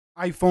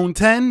iPhone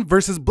 10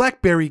 versus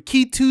BlackBerry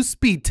Key2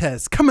 speed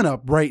test coming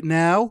up right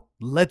now.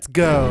 Let's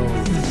go.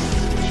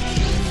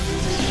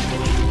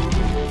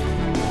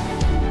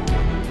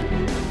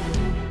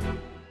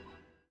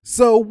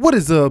 So what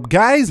is up,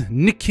 guys?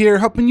 Nick here,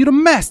 helping you to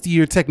master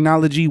your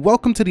technology.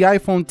 Welcome to the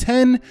iPhone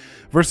 10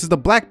 versus the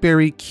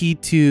BlackBerry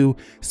Key2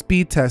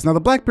 speed test. Now the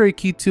BlackBerry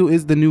Key2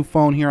 is the new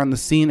phone here on the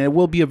scene. It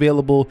will be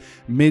available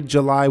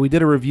mid-July. We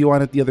did a review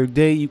on it the other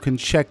day. You can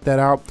check that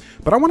out.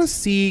 But I want to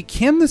see,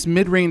 can this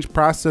mid-range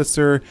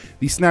processor,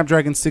 the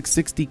Snapdragon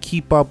 660,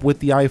 keep up with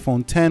the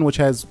iPhone 10, which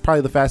has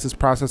probably the fastest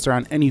processor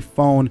on any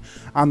phone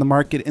on the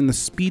market in the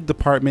speed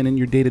department in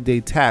your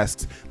day-to-day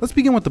tasks. Let's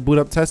begin with the boot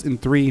up test in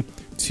 3,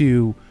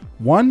 2,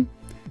 1,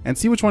 and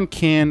see which one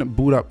can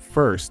boot up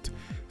first.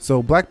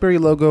 So BlackBerry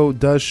logo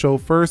does show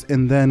first,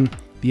 and then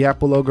the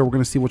Apple logo. We're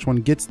going to see which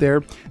one gets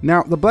there.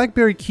 Now the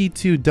BlackBerry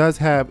Key2 does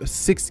have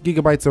 6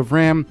 GB of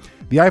RAM.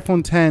 The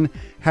iPhone 10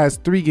 has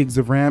 3 gigs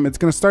of RAM. It's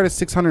going to start at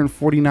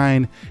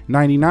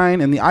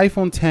 $649.99, and the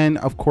iPhone 10,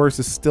 of course,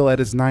 is still at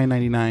its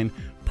 $999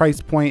 price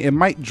point. It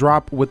might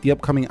drop with the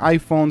upcoming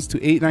iPhones to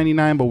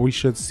 $899, but we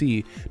should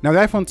see. Now the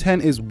iPhone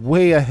 10 is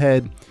way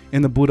ahead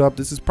in the boot up.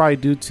 This is probably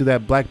due to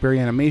that BlackBerry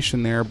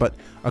animation there, but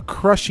a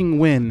crushing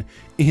win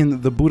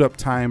in the boot up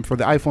time for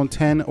the iPhone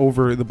 10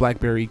 over the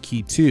BlackBerry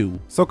Key2.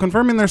 So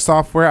confirming their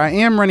software, I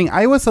am running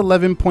iOS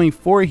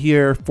 11.4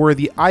 here for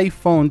the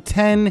iPhone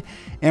 10,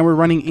 and we're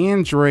running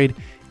Android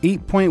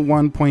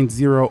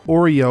 8.1.0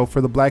 Oreo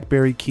for the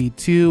BlackBerry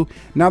Key2.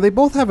 Now they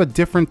both have a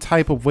different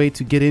type of way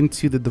to get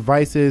into the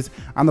devices.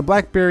 On the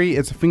BlackBerry,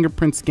 it's a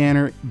fingerprint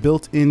scanner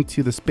built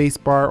into the space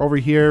bar. Over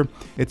here,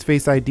 it's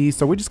Face ID.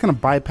 So we're just gonna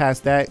bypass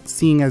that,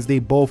 seeing as they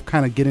both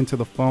kind of get into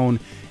the phone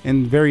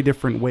in very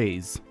different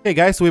ways. Okay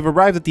guys, so we've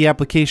arrived at the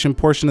application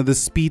portion of this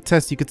speed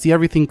test. You can see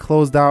everything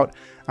closed out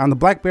on the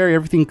BlackBerry,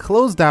 everything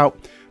closed out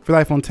for the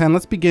iPhone 10.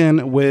 Let's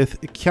begin with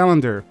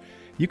calendar.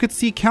 You could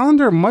see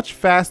calendar much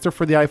faster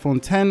for the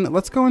iPhone 10.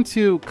 Let's go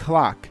into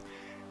clock,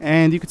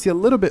 and you can see a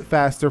little bit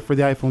faster for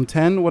the iPhone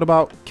 10. What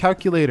about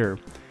calculator?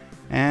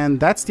 And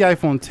that's the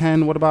iPhone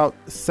 10. What about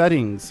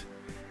settings?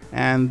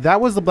 And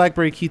that was the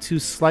BlackBerry Key2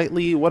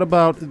 slightly. What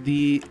about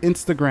the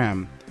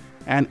Instagram?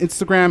 And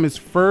Instagram is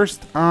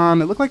first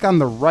on, it looked like on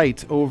the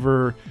right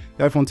over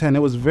the iPhone 10.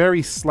 It was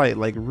very slight,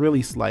 like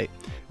really slight.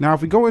 Now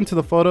if we go into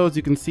the photos,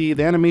 you can see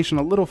the animation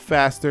a little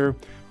faster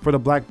for the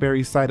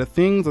BlackBerry side of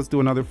things. Let's do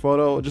another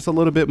photo, just a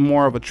little bit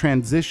more of a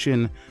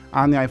transition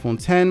on the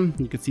iPhone 10.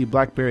 You can see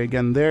BlackBerry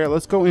again there.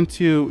 Let's go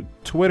into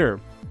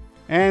Twitter,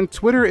 and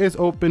Twitter is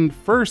open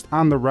first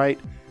on the right,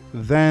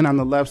 then on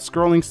the left.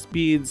 Scrolling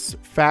speeds,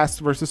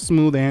 fast versus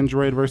smooth,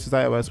 Android versus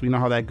iOS, we know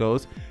how that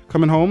goes.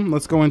 Coming home,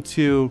 let's go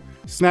into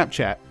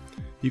Snapchat.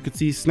 You can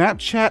see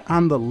Snapchat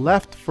on the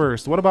left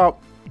first. What about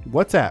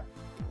WhatsApp?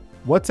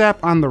 WhatsApp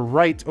on the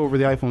right over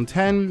the iPhone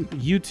 10.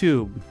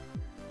 YouTube.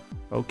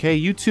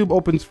 Okay, YouTube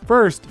opens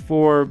first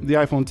for the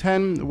iPhone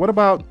 10. What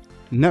about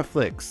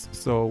Netflix?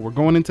 So we're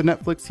going into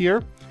Netflix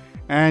here,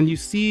 and you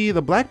see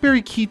the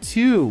BlackBerry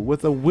Key2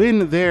 with a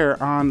win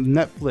there on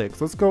Netflix.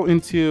 Let's go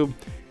into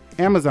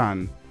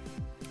Amazon,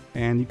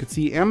 and you can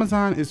see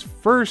Amazon is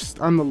first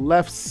on the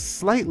left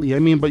slightly. I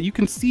mean, but you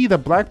can see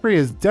that BlackBerry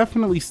has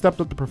definitely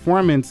stepped up the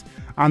performance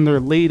on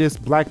their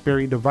latest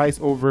BlackBerry device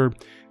over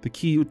the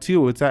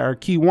Key2. It's at our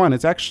Key1.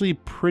 It's actually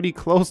pretty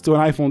close to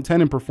an iPhone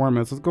 10 in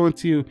performance. Let's go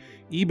into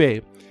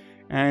eBay,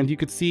 and you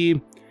could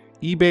see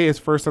eBay is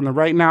first on the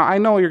right. Now I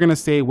know you're gonna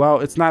say, well,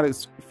 it's not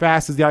as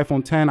fast as the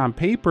iPhone 10 on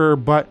paper,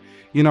 but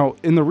you know,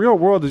 in the real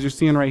world, as you're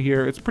seeing right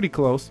here, it's pretty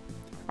close.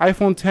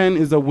 iPhone 10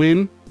 is a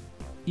win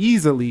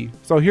easily.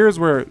 So here's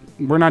where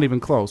we're not even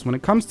close. When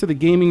it comes to the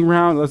gaming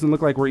round, it doesn't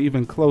look like we're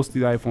even close to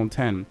the iPhone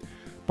 10.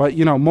 But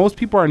you know, most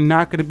people are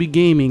not going to be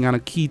gaming on a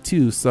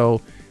Key2, so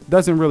it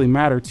doesn't really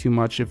matter too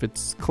much if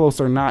it's close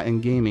or not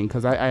in gaming,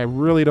 because I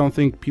really don't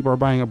think people are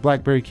buying a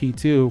BlackBerry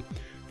Key2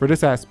 for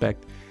this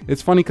aspect.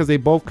 It's funny because they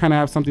both kind of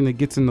have something that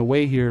gets in the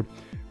way here.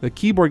 The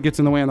keyboard gets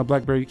in the way on the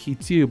BlackBerry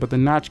Key2, but the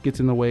notch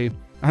gets in the way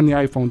on the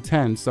iPhone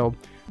 10. So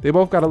they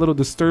both got a little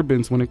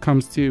disturbance when it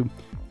comes to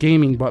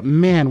gaming, but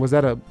man, was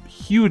that a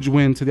huge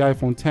win to the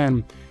iPhone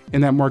 10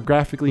 in that more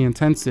graphically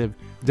intensive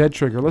dead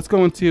trigger. Let's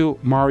go into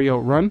Mario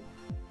Run.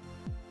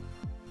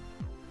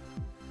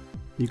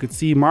 You could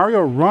see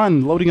Mario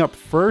Run loading up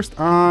first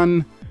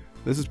on,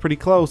 this is pretty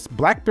close,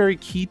 BlackBerry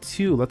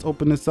Key2. Let's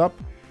open this up,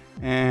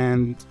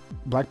 and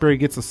BlackBerry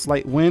gets a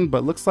slight win,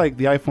 but looks like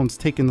the iPhone's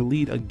taking the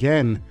lead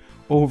again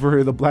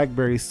over the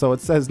BlackBerry. So it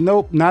says,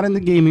 nope, not in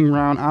the gaming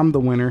round, I'm the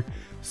winner.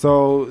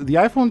 So the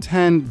iPhone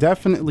 10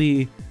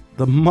 definitely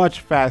the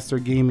much faster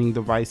gaming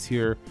device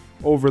here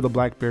over the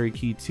BlackBerry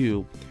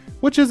Key2,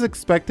 which is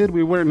expected.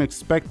 We weren't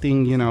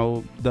expecting, you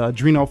know, the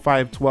Adreno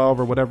 512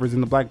 or whatever's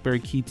in the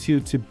BlackBerry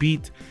Key2 to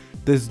beat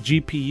this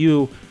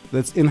GPU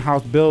that's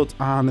in-house built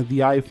on the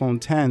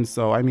iPhone 10.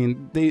 So I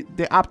mean, they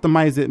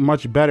optimize it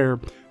much better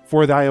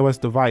for the iOS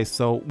device,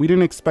 so we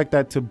didn't expect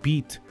that to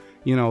beat,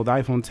 you know, the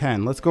iPhone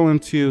 10. Let's go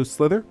into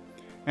Slither,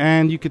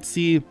 and you could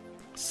see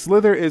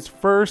Slither is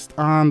first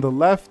on the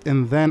left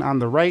and then on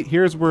the right.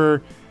 Here's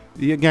where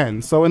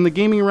again, so in the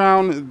gaming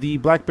round, the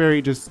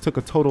BlackBerry just took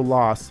a total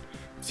loss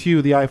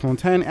to the iPhone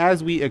 10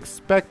 as we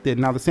expected.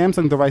 Now the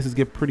Samsung devices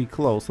get pretty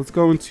close. Let's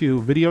go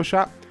into Video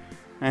Shop,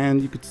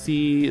 and you could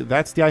see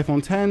that's the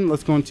iPhone 10.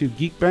 Let's go into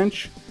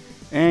Geekbench,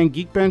 and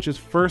Geekbench is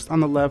first on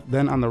the left,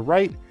 then on the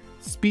right.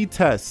 Speed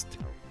test,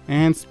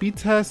 and speed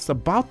test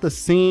about the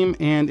same.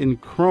 And in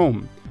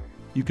Chrome,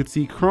 you could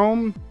see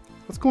Chrome.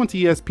 Let's go into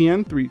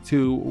ESPN, 3,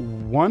 2,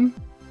 1,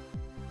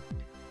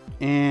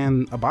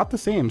 and about the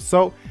same.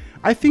 So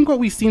I think what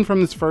we've seen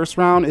from this first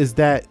round is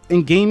that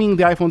in gaming,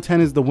 the iPhone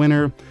 10 is the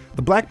winner.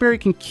 The BlackBerry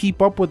can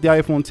keep up with the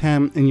iPhone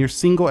 10 in your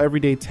single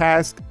everyday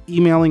task,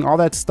 emailing, all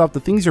that stuff.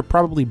 The things you're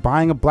probably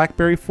buying a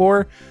BlackBerry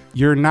for,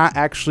 you're not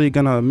actually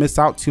gonna miss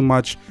out too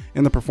much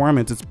in the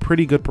performance. It's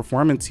pretty good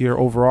performance here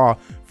overall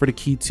for the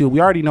Key 2.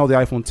 We already know the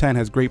iPhone 10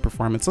 has great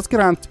performance. Let's get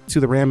on to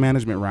the RAM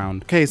management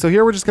round. Okay, so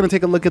here we're just gonna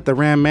take a look at the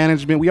RAM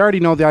management. We already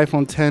know the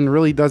iPhone 10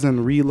 really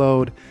doesn't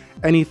reload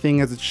anything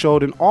as it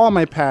showed in all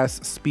my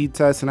past speed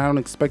tests, and I don't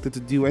expect it to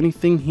do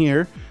anything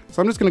here.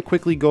 So I'm just gonna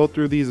quickly go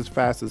through these as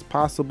fast as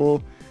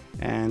possible.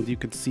 And you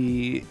could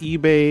see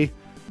eBay,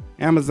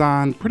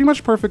 Amazon, pretty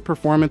much perfect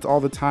performance all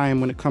the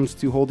time when it comes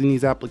to holding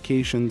these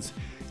applications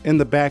in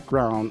the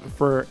background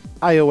for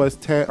iOS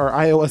 10 or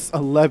iOS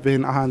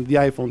 11 on the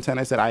iPhone 10.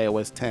 I said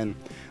iOS 10.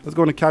 Let's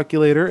go into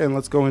calculator and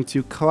let's go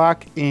into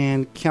clock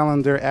and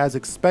calendar as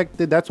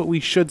expected. That's what we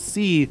should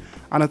see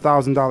on a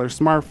 $1,000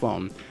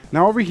 smartphone.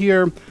 Now over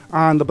here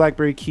on the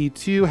BlackBerry Key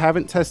 2,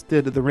 haven't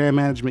tested the RAM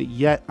management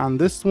yet on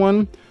this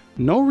one.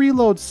 No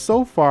reloads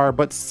so far,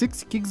 but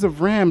 6 gigs of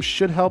RAM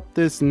should help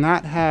this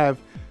not have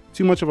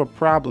too much of a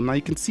problem. Now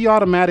you can see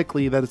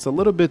automatically that it's a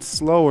little bit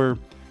slower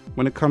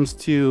when it comes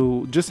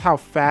to just how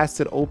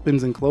fast it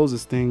opens and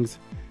closes things.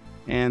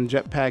 And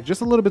Jetpack just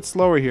a little bit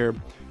slower here.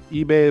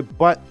 eBay,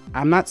 but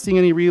I'm not seeing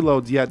any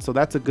reloads yet, so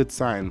that's a good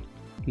sign.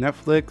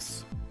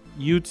 Netflix,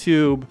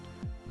 YouTube,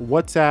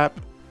 WhatsApp,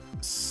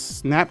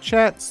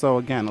 Snapchat, so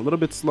again, a little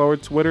bit slower.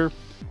 Twitter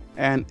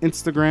and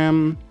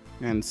Instagram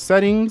and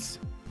settings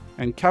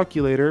and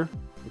calculator.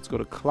 Let's go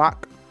to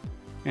clock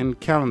and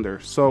calendar.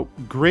 So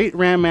great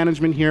RAM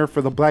management here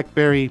for the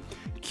BlackBerry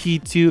Key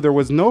 2. There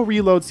was no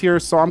reloads here,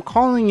 so I'm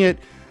calling it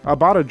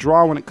about a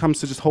draw when it comes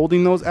to just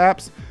holding those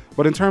apps.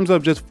 But in terms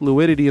of just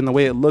fluidity and the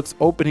way it looks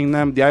opening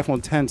them, the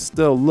iPhone 10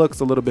 still looks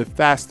a little bit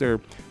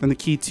faster than the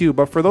Key 2.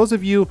 But for those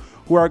of you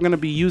who are going to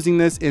be using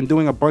this and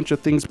doing a bunch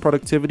of things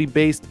productivity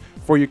based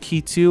for your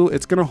Key 2,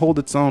 it's going to hold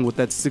its own with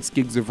that 6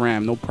 gigs of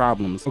RAM, no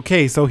problems.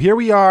 Okay, so here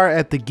we are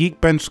at the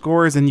Geekbench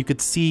scores, and you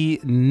could see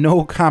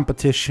no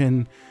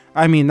competition.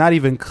 I mean, not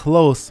even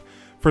close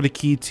for the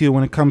Key 2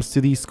 when it comes to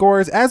these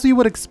scores. As we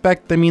would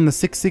expect, I mean, the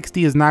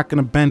 660 is not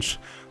going to bench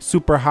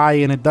super high,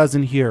 and it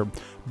doesn't here.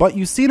 But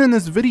you see it in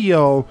this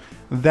video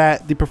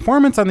that the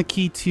performance on the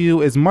Key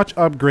 2 is much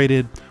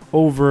upgraded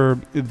over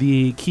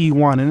the Key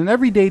 1. And in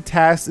everyday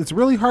tasks, it's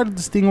really hard to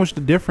distinguish the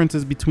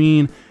differences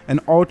between an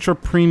ultra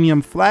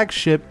premium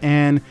flagship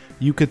and,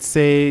 you could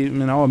say, you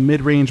know, a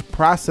mid-range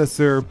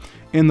processor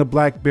in the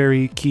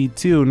BlackBerry Key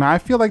 2. Now I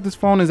feel like this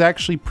phone is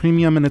actually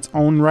premium in its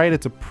own right.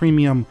 It's a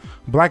premium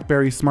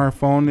BlackBerry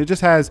smartphone. It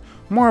just has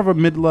more of a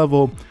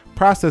mid-level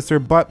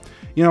processor, but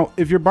you know,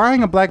 if you're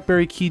buying a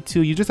BlackBerry Key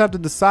 2, you just have to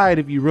decide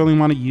if you really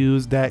want to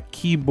use that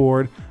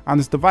keyboard on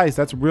this device.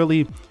 That's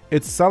really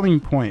its selling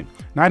point.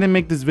 Now, I didn't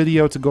make this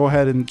video to go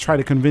ahead and try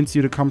to convince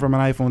you to come from an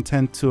iPhone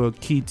 10 to a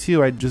Key 2.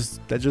 That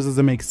just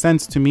doesn't make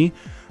sense to me.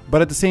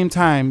 But at the same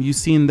time, you've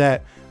seen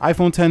that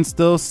iPhone 10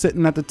 still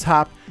sitting at the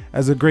top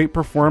as a great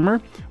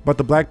performer, but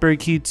the BlackBerry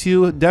Key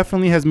 2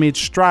 definitely has made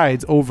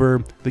strides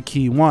over the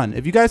Key 1.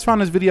 If you guys found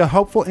this video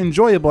helpful,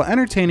 enjoyable,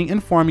 entertaining,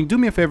 informing, do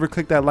me a favor,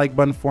 click that like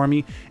button for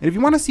me. And if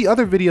you want to see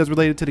other videos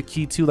related to the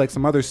Key 2, like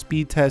some other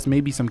speed tests,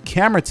 maybe some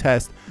camera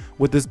tests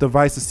with this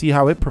device to see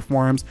how it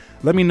performs,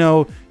 let me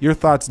know your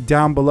thoughts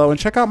down below. And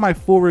check out my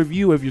full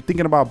review if you're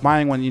thinking about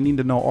buying one. You need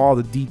to know all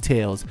the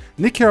details.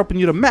 Nick here, helping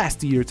you to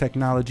master your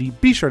technology.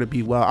 Be sure to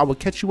be well. I will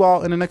catch you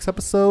all in the next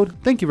episode.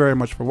 Thank you very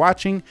much for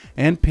watching,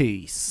 and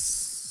peace.